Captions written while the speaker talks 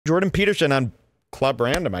Jordan Peterson on Club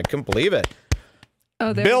Random. I couldn't believe it.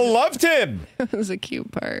 Oh, Bill loved him. That was a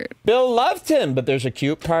cute part. Bill loved him, but there's a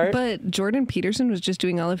cute part. But Jordan Peterson was just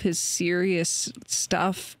doing all of his serious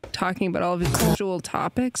stuff, talking about all of his usual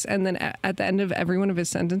topics, and then at the end of every one of his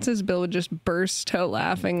sentences, Bill would just burst out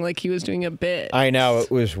laughing like he was doing a bit. I know, it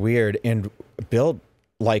was weird. And Bill,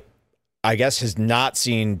 like, I guess has not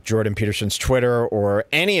seen Jordan Peterson's Twitter or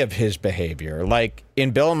any of his behavior. Like, in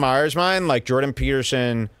Bill Maher's mind, like, Jordan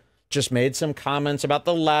Peterson just made some comments about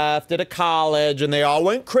the left at a college, and they all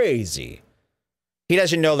went crazy. He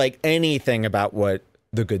doesn't know, like, anything about what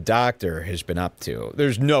the good doctor has been up to.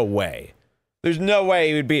 There's no way. There's no way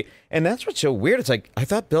he would be. And that's what's so weird. It's like, I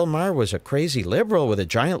thought Bill Maher was a crazy liberal with a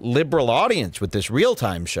giant liberal audience with this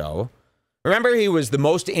real-time show. Remember, he was the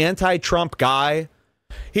most anti-Trump guy?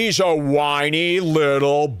 He's a whiny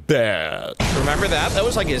little bitch. Remember that? That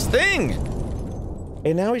was like his thing.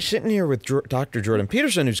 And now he's sitting here with Dr. Jordan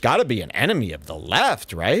Peterson, who's got to be an enemy of the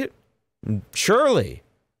left, right? Surely.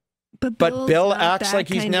 But Bill acts like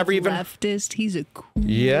he's never even leftist. He's a cool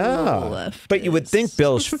leftist. But you would think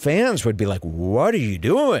Bill's fans would be like, what are you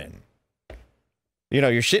doing? You know,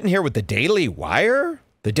 you're sitting here with the Daily Wire?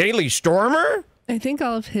 The Daily Stormer? I think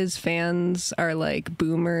all of his fans are like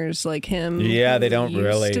boomers like him. Yeah, they don't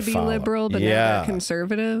really used to be follow. liberal, but now they're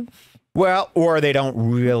conservative. Well, or they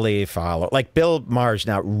don't really follow. Like, Bill Maher's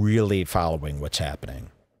not really following what's happening.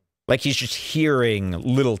 Like, he's just hearing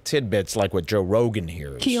little tidbits like what Joe Rogan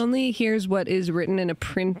hears. He only hears what is written in a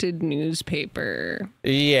printed newspaper.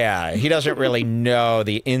 Yeah, he doesn't really know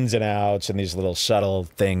the ins and outs and these little subtle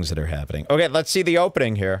things that are happening. Okay, let's see the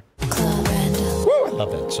opening here. Woo, I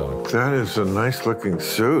love that song. That is a nice-looking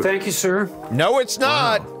suit. Thank you, sir. No, it's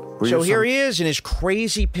not. Wow. So here he is in his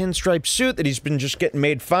crazy pinstripe suit that he's been just getting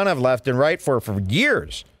made fun of left and right for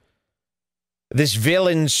years. This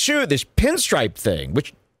villain suit, this pinstripe thing,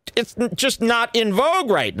 which it's just not in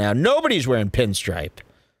vogue right now. Nobody's wearing pinstripe.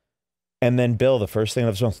 And then Bill, the first thing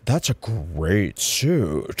of his that's a great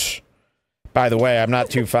suit. By the way, I'm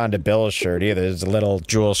not too fond of Bill's shirt either. There's a little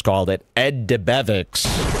Jules called it Ed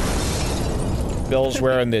DeBevics. Bill's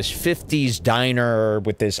wearing this 50s diner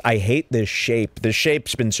with this, I hate this shape. The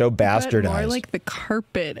shape's been so bastardized. More like the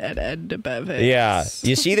carpet at Ed DeBevics. Yeah.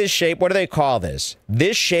 You see this shape? What do they call this?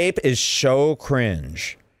 This shape is so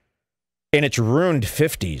cringe. And it's ruined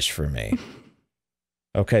 50s for me.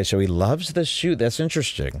 Okay, so he loves the suit. That's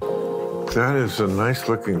interesting. That is a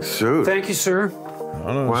nice-looking suit. Thank you, sir.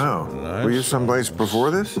 Wow. Nice. Were you someplace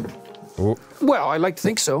before this? Ooh. Well, I like to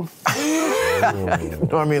think so.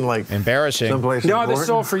 No, I mean, like, embarrassing. Someplace no, important? this is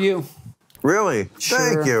all for you. Really? Sure,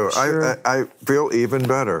 Thank you. Sure. I feel even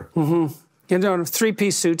better. Mm-hmm. You know,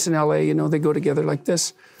 three-piece suits in L.A., you know, they go together like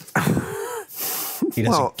this. He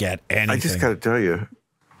doesn't get anything. I just got to tell you,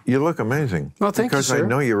 you look amazing. Well, thank you, because sir. I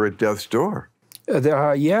know you were at death's door.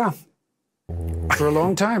 Yeah, for a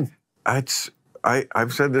long time. I've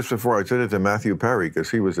said this before. I said it to Matthew Perry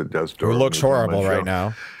because he was at death's door. Who looks horrible right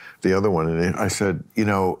now. The other one, and I said, you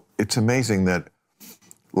know, it's amazing that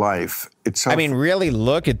life itself. I mean, really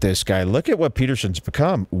look at this guy. Look at what Peterson's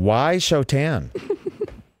become. Why so tan?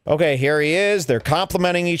 Okay, here he is. They're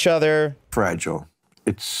complimenting each other. Fragile.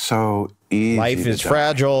 It's so easy. Life is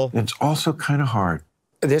fragile. It's also kind of hard.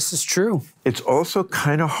 This is true. It's also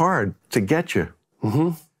kind of hard to get you.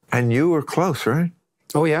 Mm-hmm. And you were close, right?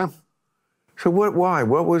 Oh, yeah. So what, why?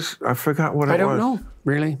 What was, I forgot what it was. I don't know,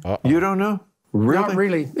 really. You don't know? Really? Not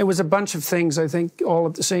really. It was a bunch of things, I think, all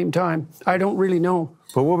at the same time. I don't really know.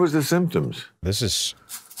 But what was the symptoms? This is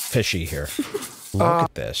fishy here. Look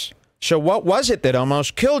at this. So what was it that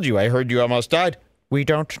almost killed you? I heard you almost died. We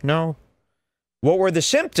don't know. What were the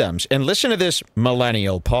symptoms? And listen to this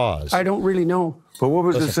millennial pause. I don't really know. But what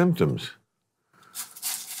was the symptoms?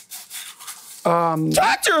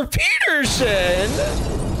 Dr. Peterson!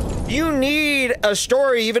 You need a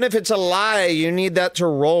story, even if it's a lie, you need that to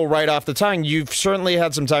roll right off the tongue. You've certainly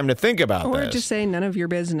had some time to think about this. Or just say none of your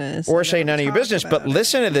business. Or say none of your business, but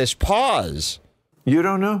listen to this pause. You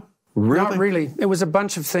don't know? Really? Not really. It was a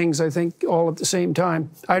bunch of things, I think, all at the same time.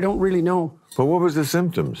 I don't really know. But what was the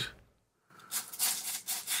symptoms?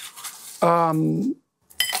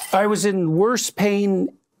 I was in worse pain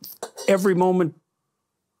every moment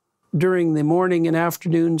during the morning and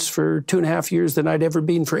afternoons for 2.5 years than I'd ever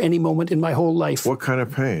been for any moment in my whole life. What kind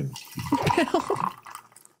of pain?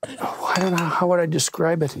 I don't know. How would I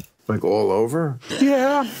describe it? Like all over?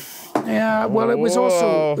 Yeah. Yeah. Well, it was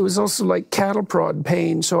also like cattle prod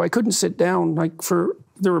pain, so I couldn't sit down.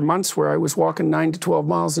 There were months where I was walking 9 to 12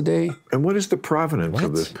 miles a day. And what is the provenance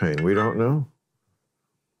of this pain? We don't know.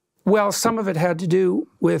 Well, some of it had to do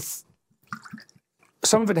with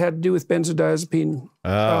some of it had to do with benzodiazepine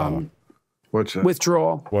What's that?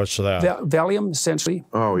 withdrawal. What's that? Valium, essentially.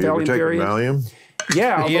 Oh, you were taking variant. Valium?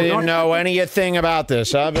 Yeah. You didn't know anything about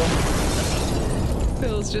this, huh, Bill?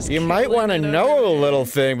 Bill's just You might killing want to it know over a there. little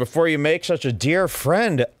thing before you make such a dear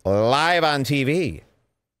friend live on TV.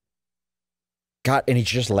 God, and he's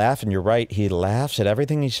just laughing. You're right. He laughs at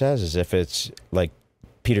everything he says as if it's like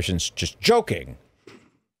Peterson's just joking,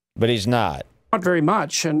 but he's not. Not very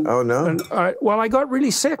much. And, Oh, no? And, well, I got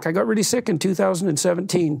really sick. I got really sick in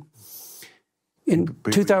 2017. In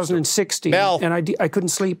 2016. Bill. And I couldn't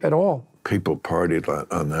sleep at all. People partied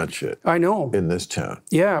on that shit I know. in this town.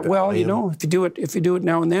 Yeah, well, you know, if you do it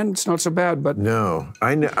now and then, it's not so bad. But No,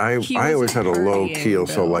 I He always wasn't had a low partying, keel,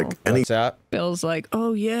 so Bill. like any What's that? Bill's like,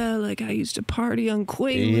 oh yeah, like I used to party on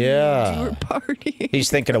Quaaludes. Yeah. We were partying.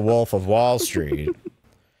 He's thinking of Wolf of Wall Street.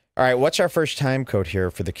 All right, what's our first time code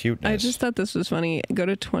here for the cuteness? I just thought this was funny. Go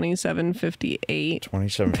to 2758.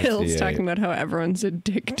 2758. Bill's talking about how everyone's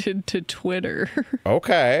addicted to Twitter.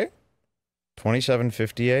 Okay.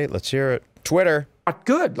 2758. Let's hear it. Twitter. not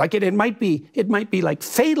good. Like it might be like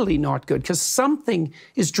fatally not good because something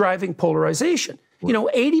is driving polarization. You know,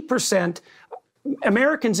 80%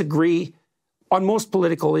 Americans agree on most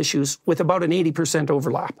political issues with about an 80%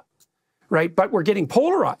 overlap, right? But we're getting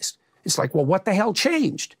polarized. It's like, well, what the hell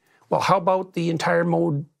changed? Well, how about the entire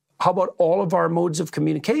mode? How about all of our modes of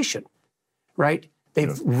communication, right?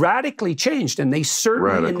 They've radically changed, and they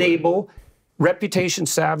certainly enable reputation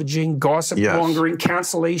savaging, gossip mongering,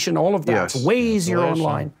 cancellation, all of that. It's way easier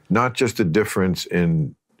online. Not just a difference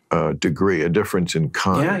in degree, a difference in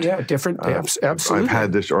kind. Yeah, different. Absolutely. I've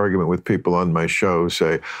had this argument with people on my show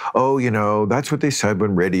say, oh, you know, that's what they said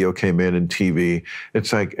when radio came in and TV.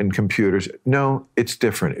 It's like, and computers. No, it's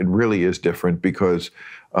different. It really is different because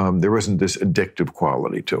there wasn't this addictive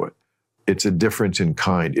quality to it. It's a difference in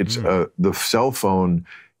kind. It's the cell phone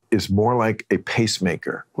is more like a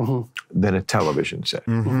pacemaker than a television set.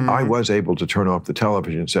 I was able to turn off the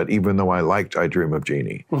television set, even though I liked I Dream of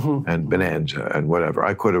Jeannie and Bonanza and whatever.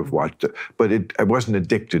 I could have watched it, but I wasn't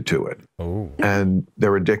addicted to it. And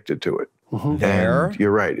they're addicted to it. And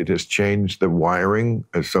you're right. It has changed the wiring,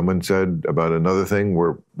 as someone said about another thing.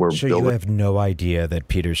 We're So building. you have no idea that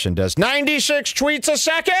Peterson does 96 tweets a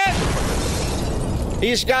second?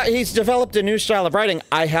 He's developed a new style of writing.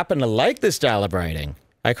 I happen to like this style of writing.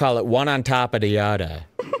 I call it one on top of the other.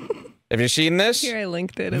 Have you seen this? Here, I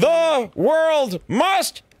linked it. The world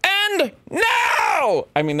must end now!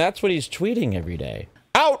 I mean, that's what he's tweeting every day.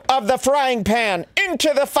 Out of the frying pan,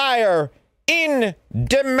 into the fire, in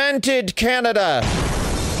demented Canada.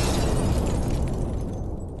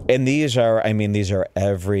 And these are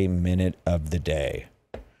every minute of the day.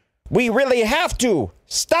 We really have to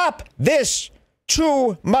stop this.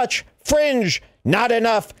 Too much fringe, not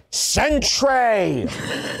enough centre.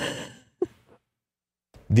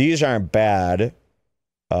 These aren't bad,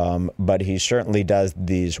 but he certainly does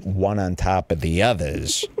these one on top of the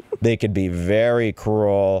others. They could be very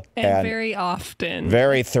cruel and very often.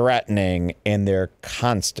 Very threatening, and they're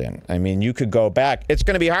constant. I mean, you could go back. It's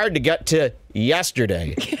going to be hard to get to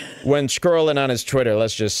yesterday when scrolling on his Twitter,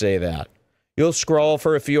 let's just say that. You'll scroll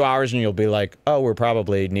for a few hours and you'll be like, oh, we're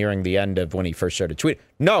probably nearing the end of when he first started tweeting.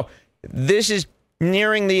 No, this is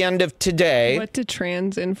nearing the end of today. What do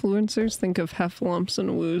trans influencers think of heffalumps and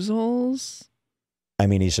woozles? I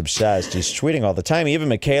mean, he's obsessed. He's tweeting all the time. Even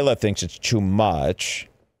Michaela thinks it's too much.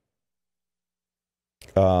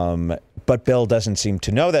 But Bill doesn't seem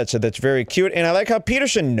to know that, so that's very cute. And I like how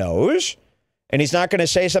Peterson knows, and he's not going to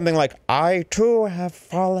say something like, I too have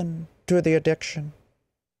fallen to the addiction.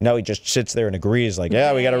 No, he just sits there and agrees like,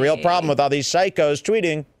 yeah, we got a real problem with all these psychos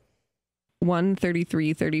tweeting.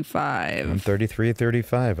 133.35.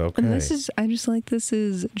 133.35, okay. And this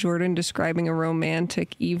is Jordan describing a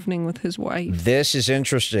romantic evening with his wife. This is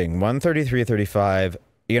interesting. 133.35.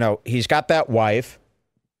 You know, he's got that wife,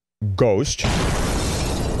 Ghost.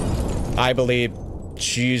 I believe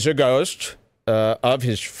she's a ghost of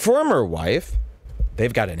his former wife.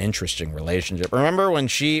 They've got an interesting relationship. Remember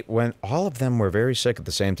when all of them were very sick at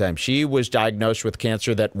the same time? She was diagnosed with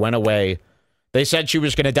cancer that went away. They said she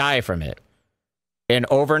was going to die from it. And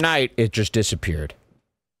overnight, it just disappeared.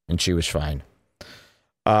 And she was fine.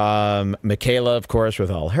 Michaela, of course, with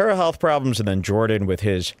all her health problems, and then Jordan with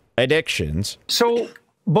his addictions. So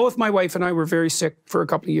both my wife and I were very sick for a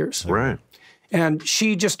couple of years. Right. And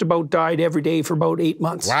she just about died every day for about 8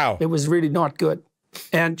 months. Wow. It was really not good.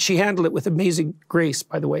 And she handled it with amazing grace,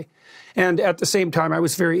 by the way. And at the same time, I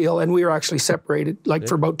was very ill, and we were actually separated,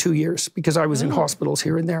 for about 2 years, because I was in hospitals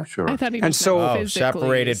here and there. Sure. I thought he And was so-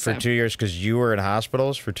 Separated for 2 years because you were in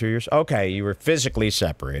hospitals for 2 years? Okay, you were physically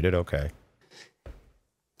separated, okay.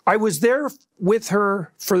 I was there with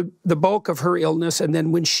her for the bulk of her illness, and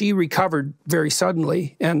then when she recovered very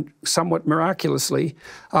suddenly and somewhat miraculously,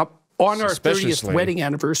 on our 30th wedding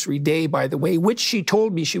anniversary day, by the way, which she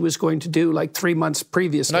told me she was going to do like 3 months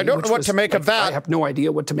previously. And I don't know what to make of that. I have no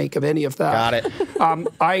idea what to make of any of that. Got it.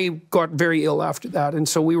 I got very ill after that, and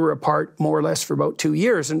so we were apart more or less for about 2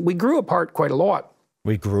 years, and we grew apart quite a lot.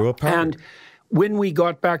 We grew apart? And when we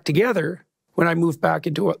got back together, when I moved back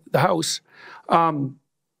into the house,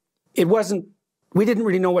 it wasn't, we didn't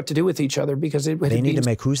really know what to do with each other because it they need to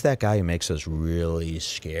make, who's that guy who makes those really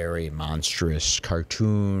scary, monstrous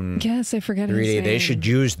cartoon? Yes, I forget his name. They should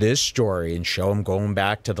use this story and show him going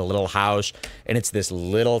back to the little house, and it's this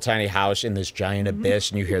little tiny house in this giant abyss,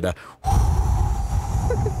 and you hear the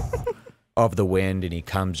of the wind, and he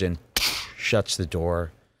comes in, shuts the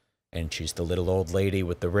door, and she's the little old lady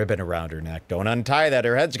with the ribbon around her neck. Don't untie that,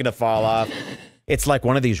 her head's gonna fall off. It's like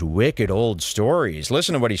one of these wicked old stories.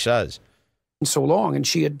 Listen to what he says. So long, and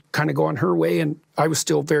she had kind of gone her way, and I was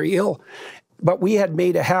still very ill. But we had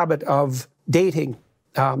made a habit of dating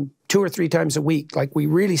 2 or 3 times a week. Like, we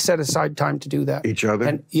really set aside time to do that. Each other?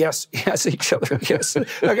 And yes, each other. Yes, an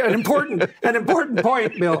important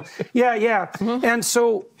point, Bill. Yeah. And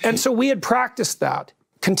so we had practiced that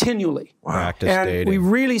continually. Wow. And we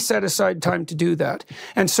really set aside time to do that.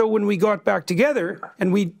 And so when we got back together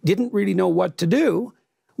and we didn't really know what to do,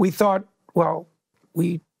 we thought, well,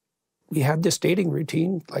 we had this dating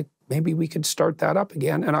routine, like maybe we could start that up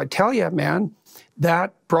again. And I tell you, man,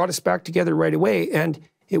 that brought us back together right away. And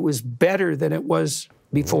it was better than it was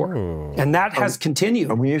before. Ooh. And that has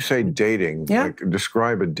continued. And when you say dating, like,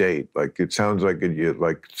 describe a date. Like, it sounds like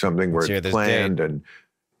like something where it's planned and,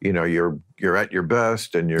 you know, you're at your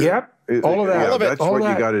best and you're... Yep, all of that. All of it. That's all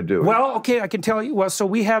what you got to do. Well, okay, I can tell you. Well, so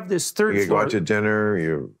we have this third floor. You go out to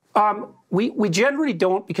dinner, we generally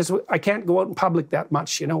don't, because I can't go out in public that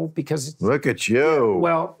much, you know, because... Look at you.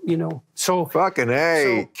 Well, you know, so... Fucking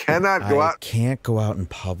A. Cannot go out... Can't go out in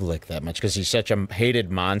public that much because he's such a hated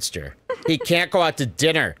monster. He can't go out to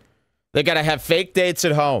dinner. They got to have fake dates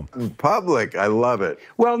at home. In public, I love it.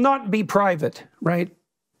 Well, not be private, right?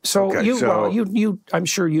 So, okay, I'm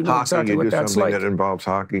sure you know exactly what that's like. That involves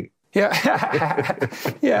hockey. Yeah,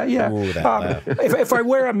 yeah. Ooh, if I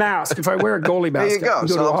wear a mask, if I wear a goalie mask, there you go.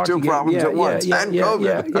 Solve 2 problems at once. And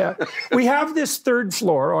COVID. Yeah. We have this 3rd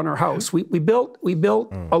floor on our house. We built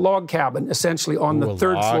a log cabin essentially on the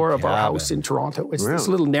 3rd floor of our house in Toronto. It's this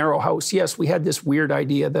little narrow house. Yes, we had this weird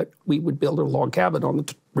idea that we would build a log cabin on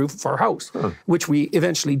the roof of our house, which we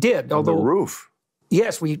eventually did. Although the roof.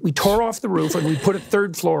 Yes, we tore off the roof and we put a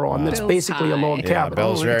 3rd floor on. That's basically a log cabin.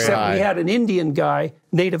 Bill's very high. We had an Indian guy,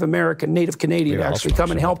 Native Canadian actually, come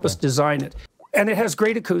and help us design it. And it has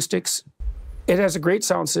great acoustics. It has a great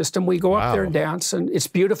sound system. We go up there and dance, and it's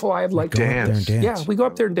beautiful. I have like dance. Yeah, we go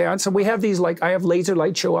up there and dance, and we have these I have laser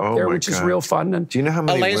light show up there, which is real fun. And do you know how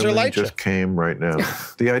many women just came right now?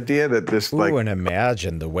 The idea that this and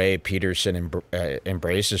imagine the way Peterson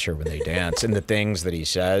embraces her when they dance, and the things that he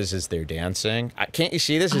says as they're dancing. Can't you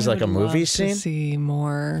see this as like a movie scene? To see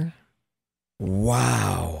more.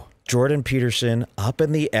 Wow. Jordan Peterson up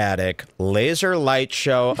in the attic, laser light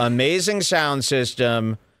show, amazing sound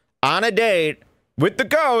system. On a date with the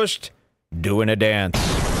ghost, doing a dance.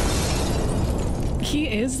 He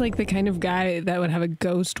is like the kind of guy that would have a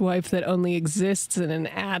ghost wife that only exists in an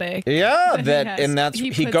attic. Yeah,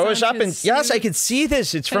 he goes up and yes, I can see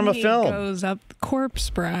this. It's from a film. He goes up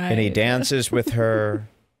corpse bride, and he dances with her.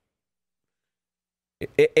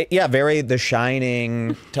 Yeah, very The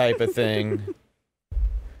Shining type of thing.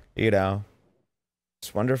 You know,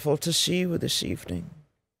 it's wonderful to see you this evening.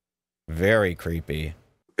 Very creepy.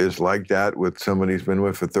 Is like that with somebody he's been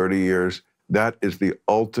with for 30 years. That is the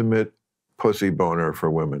ultimate pussy boner for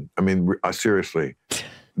women. I mean, seriously,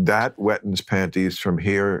 that wettens panties from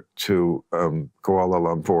here to Kuala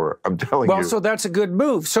Lumpur. I'm telling you. Well, so that's a good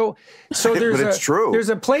move. So there's but it's true. There's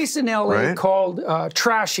a place in LA called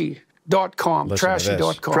Trashy.com.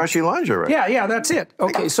 Trashy.com. Trashy lingerie. Yeah, that's it.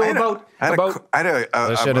 Okay, so I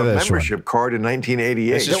had a membership card in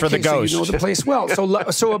 1988. This is for the ghost. So you know the place well.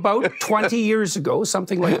 So about 20 years ago,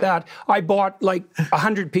 something like that, I bought like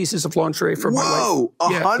 100 pieces of lingerie for my wife. Whoa,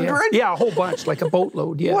 100? Yeah, a whole bunch, like a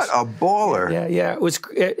boatload. Yes. What a baller! Yeah. It was,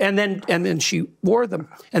 and then she wore them,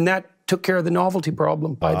 and that took care of the novelty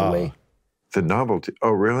problem. By the way, the novelty.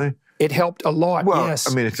 Oh, really? It helped a lot, well,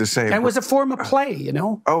 yes. I mean, it's the same. And it was a form of play, you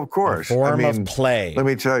know? Oh, of course. A form of play. Let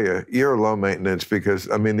me tell you, you're low maintenance because,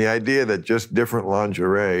 I mean, the idea that just different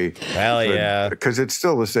lingerie. Hell yeah. Because it's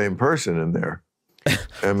still the same person in there.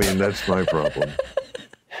 I mean, that's my problem.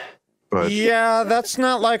 But yeah, that's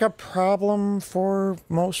not like a problem for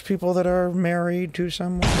most people that are married to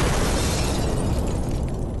someone.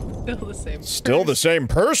 Still the same. Still the same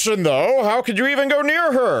person, though. How could you even go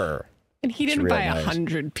near her? And he didn't real buy nice.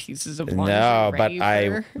 100 pieces of lingerie. No, but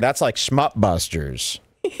for- that's like Smut Busters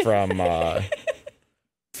from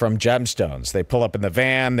from Gemstones. They pull up in the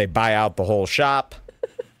van, they buy out the whole shop.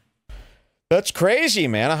 That's crazy,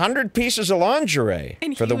 man. 100 pieces of lingerie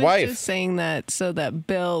and for the he was wife. just saying that so that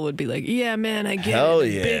Bill would be like, yeah, man, I get Hell it.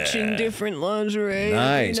 yeah. Bitch in different lingerie.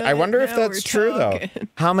 Nice. You I know, wonder if now that's we're true, talking. though.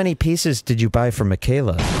 How many pieces did you buy for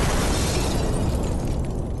Michaela?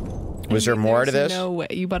 Was there more to this? No way.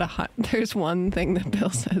 You bought there's one thing that Bill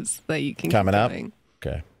says that you can Coming keep up? doing.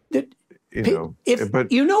 Okay. you know,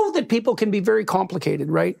 but You know that people can be very complicated,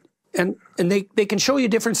 right? And they can show you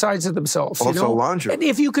different sides of themselves. Also you know? lingerie. And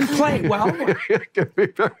if you can play, well, it can be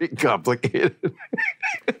very complicated.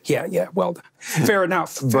 yeah, well, fair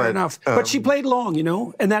enough, But she played long, you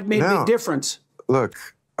know, and that made a big difference. Look,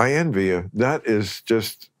 I envy you. That is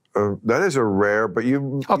just that is a rare. But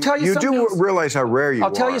I'll tell you you something do else. realize how rare you are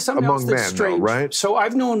I'll tell you something among else that's men, strange. though, right? So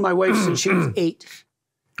I've known my wife since she was 8.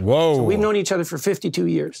 Whoa. We've known each other for 52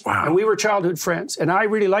 years. Wow. And we were childhood friends. And I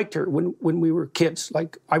really liked her when we were kids.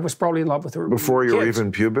 Like, I was probably in love with her. Before you were kids.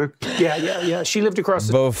 even pubic. Yeah. She lived across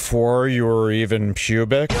the... Before you were even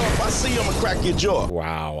pubic? If I see you, I'm gonna crack your jaw.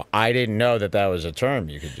 Wow. I didn't know that that was a term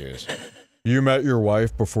you could use. You met your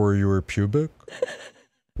wife before you were pubic?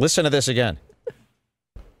 Listen to this again.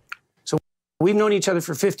 We've known each other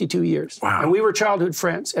for 52 years. Wow. And we were childhood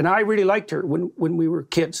friends. And I really liked her when we were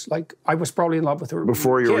kids. Like, I was probably in love with her.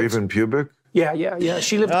 Before you were kids. even pubic. Yeah.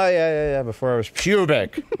 She lived... Oh, yeah. Before I was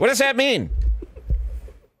pubic. What does that mean?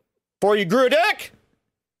 Before you grew a dick?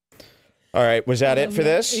 All right. Was that it for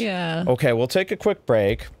this? Yeah. Okay. We'll take a quick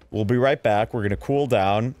break. We'll be right back. We're going to cool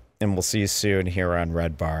down, and we'll see you soon here on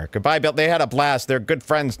Redbar. Goodbye, Bill. They had a blast. They're good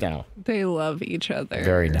friends now. They love each other.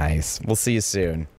 Very nice. We'll see you soon.